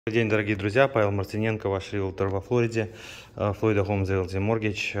Добрый день, дорогие друзья, Павел Мартиненко, ваш риэлтор во Флориде, Florida Home Realty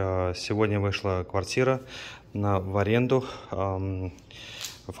Mortgage. Сегодня вышла квартира в аренду в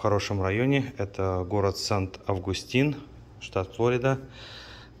хорошем районе. Это город Сант-Августин, штат Флорида.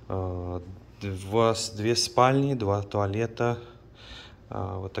 У вас 2 спальни, 2 туалета,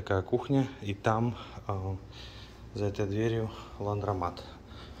 вот такая кухня. И там за этой дверью ландромат,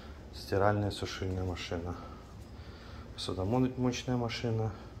 стиральная сушильная машина, посудомоечная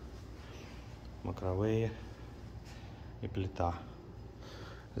машина, макровые и плита.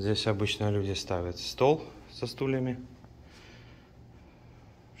 Здесь обычно люди ставят стол со стульями,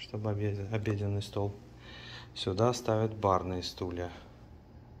 чтобы обеденный стол. Сюда ставят барные стулья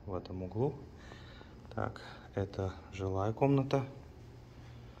в этом углу. Так, это жилая комната,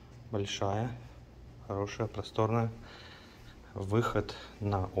 большая, хорошая, просторная. Выход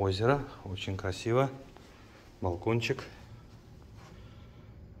на озеро, очень красиво, балкончик.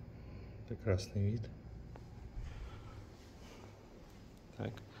 Прекрасный вид.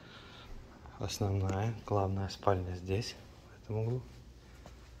 Так, основная, главная спальня здесь, в этом углу.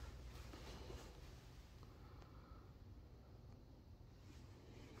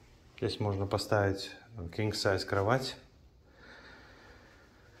 Здесь можно поставить king size кровать,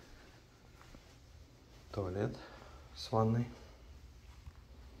 туалет с ванной.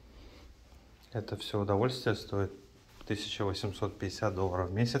 Это все удовольствие стоит $1850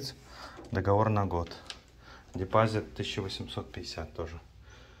 в месяц. Договор на год. Депозит 1850 тоже.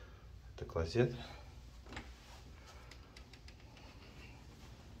 Это клозет.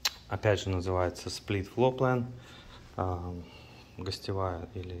 Опять же называется split floor plan. Гостевая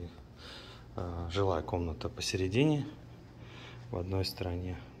или жилая комната посередине. В одной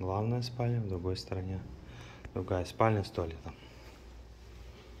стороне главная спальня, в другой стороне другая спальня с туалетом.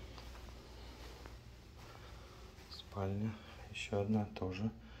 Спальня, еще одна, тоже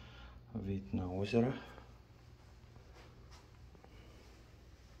вид на озеро.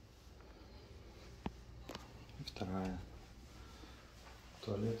 Вторая,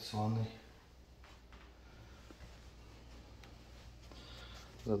 туалет с ванной.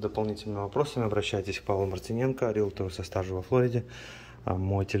 За дополнительными вопросами обращайтесь к Павлу Мартиненко, риэлтору со стажем во Флориде.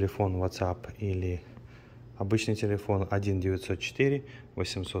 Мой телефон WhatsApp или обычный телефон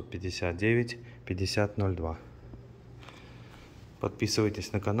 1-904-859-5002.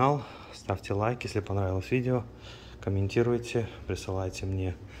 Подписывайтесь на канал, ставьте лайк, если понравилось видео, комментируйте, присылайте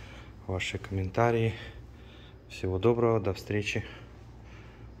мне ваши комментарии. Всего доброго, до встречи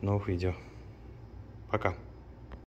в новых видео. Пока.